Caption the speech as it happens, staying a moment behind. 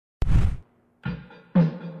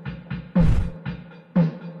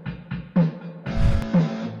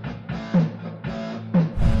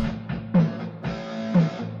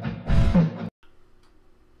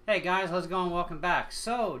Hey guys, how's it going? Welcome back.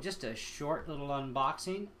 So, just a short little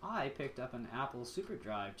unboxing. I picked up an Apple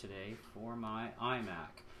SuperDrive today for my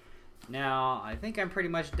iMac. Now, I think I'm pretty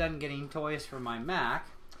much done getting toys for my Mac,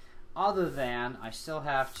 other than I still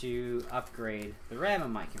have to upgrade the RAM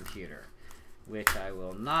of my computer, which I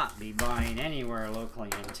will not be buying anywhere locally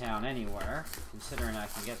in town anywhere, considering I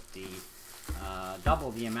can get the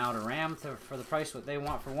double the amount of RAM for the price what they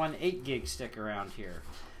want for one 8 gig stick around here.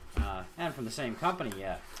 And from the same company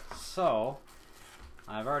yet. So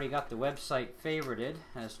I've already got the website favorited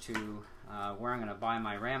as to where I'm going to buy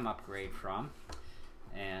my RAM upgrade from,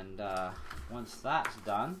 and once that's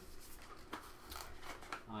done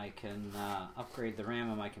I can upgrade the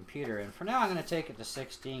RAM of my computer, and for now I'm going to take it to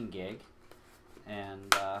 16 gig,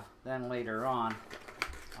 and then later on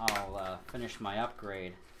I'll finish my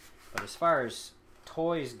upgrade. But as far as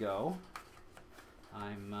toys go,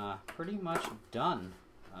 I'm pretty much done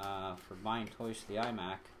for buying toys for the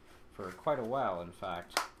iMac for quite a while, in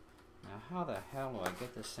fact. Now, how the hell do I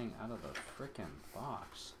get this thing out of the frickin'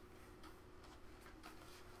 box?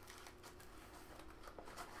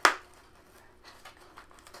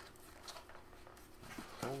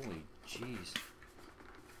 Holy jeez.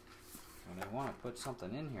 When they want to put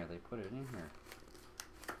something in here, they put it in here.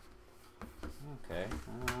 Okay,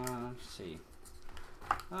 let's see.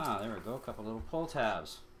 Ah, there we go, a couple little pull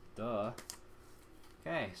tabs. Duh.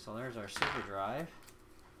 Okay, so there's our SuperDrive.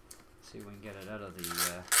 Let's see if we can get it out of the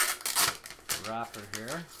wrapper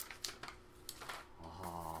here.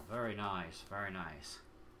 Oh, very nice, very nice.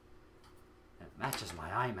 It matches my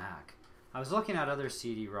iMac. I was looking at other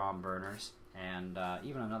CD-ROM burners and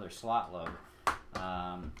even another slot load,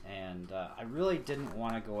 and I really didn't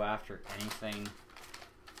want to go after anything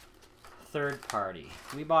third-party.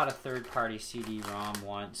 We bought a third-party CD-ROM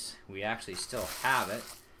once. We actually still have it.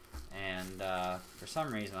 And for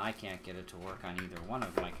some reason I can't get it to work on either one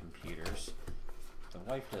of my computers. The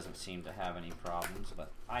wife doesn't seem to have any problems,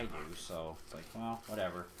 but I do, so it's like, well,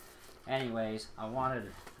 whatever. Anyways, I wanted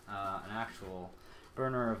an actual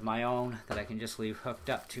burner of my own that I can just leave hooked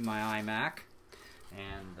up to my iMac,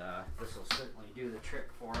 and this will certainly do the trick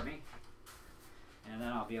for me. And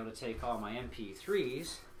then I'll be able to take all my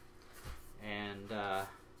MP3s and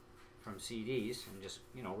from CDs and just,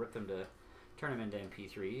 you know, rip them to turn them into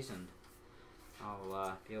MP3s, and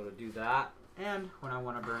I'll be able to do that. And when I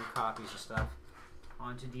want to burn copies of stuff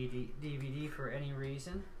onto DVD for any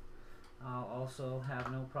reason, I'll also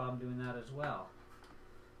have no problem doing that as well.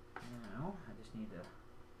 Now, I just need to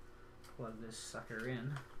plug this sucker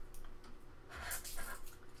in.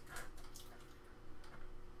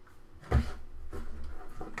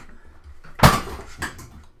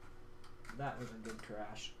 That was a good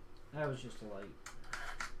crash. That was just a light.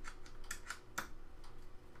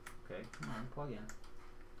 Okay, come on, plug in.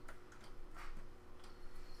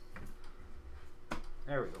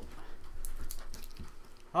 There we go.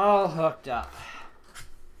 All hooked up.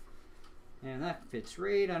 And that fits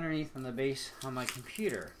right underneath on the base on my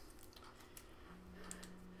computer.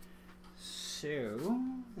 So,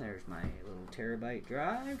 there's my little terabyte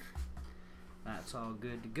drive. That's all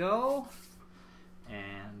good to go.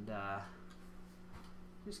 And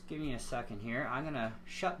just give me a second here. I'm going to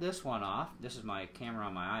shut this one off. This is my camera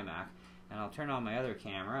on my iMac. And I'll turn on my other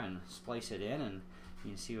camera and splice it in, and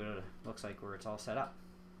you can see what it looks like where it's all set up.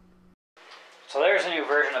 So there's a new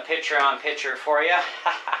version of picture-on-picture for you.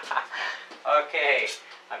 Okay,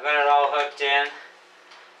 I've got it all hooked in.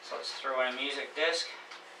 So let's throw in a music disc.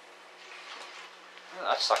 Oh,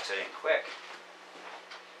 that sucks it in quick.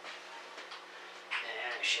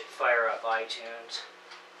 And it should fire up iTunes.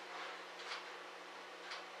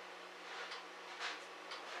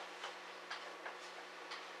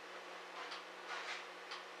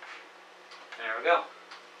 There we go.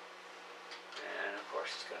 And of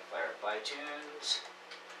course it's going to fire up iTunes.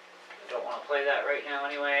 I don't want to play that right now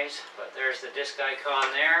anyways, but there's the disc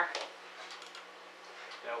icon there.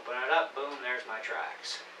 Open it up, boom, there's my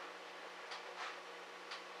tracks.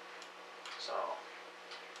 So,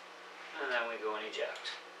 and then we go and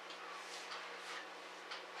eject.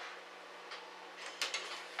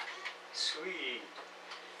 Sweet.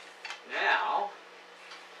 Now,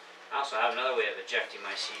 I also have another way of ejecting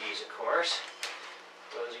my CDs, of course.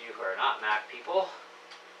 For those of you who are not Mac people,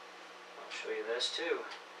 I'll show you this too.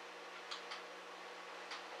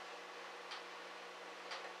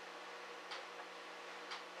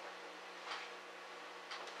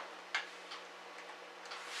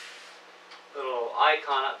 Little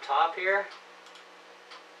icon up top here.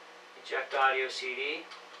 Eject audio CD.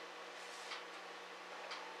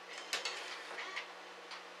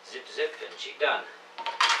 Zip, zip, and she's done.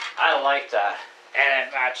 I like that. And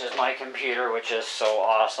it matches my computer, which is so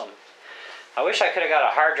awesome. I wish I could have got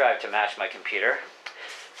a hard drive to match my computer.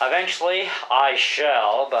 Eventually, I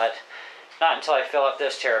shall, but not until I fill up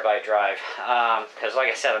this terabyte drive. Because like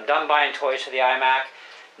I said, I'm done buying toys for the iMac.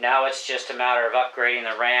 Now it's just a matter of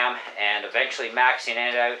upgrading the RAM and eventually maxing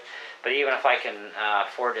it out. But even if I can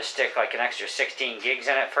afford to stick like an extra 16 gigs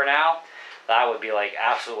in it for now, that would be like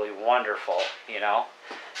absolutely wonderful, you know.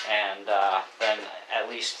 And then at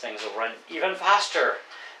least things will run even faster.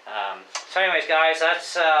 So anyways, guys,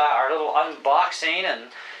 that's our little unboxing,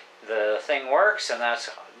 and the thing works, and that's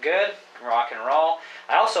good. Rock and roll.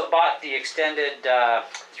 I also bought the extended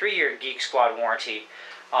 3-year Geek Squad warranty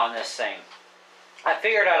on this thing. I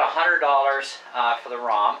figured out $100 for the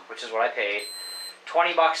ROM, which is what I paid.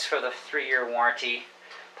 $20 for the 3-year warranty,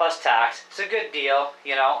 plus tax. It's a good deal,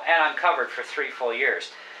 you know, and I'm covered for 3 full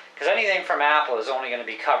years. Because anything from Apple is only going to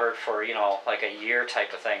be covered for, you know, like a year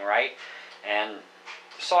type of thing, right? And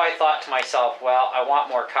so I thought to myself, well, I want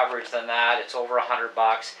more coverage than that. It's over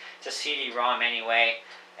 $100. It's a CD-ROM anyway,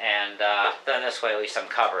 and then this way at least I'm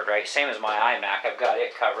covered, right? Same as my iMac. I've got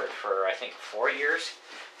it covered for, I think, 4 years,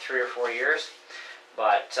 3 or 4 years.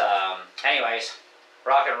 But anyways,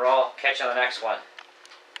 rock and roll. Catch you on the next one.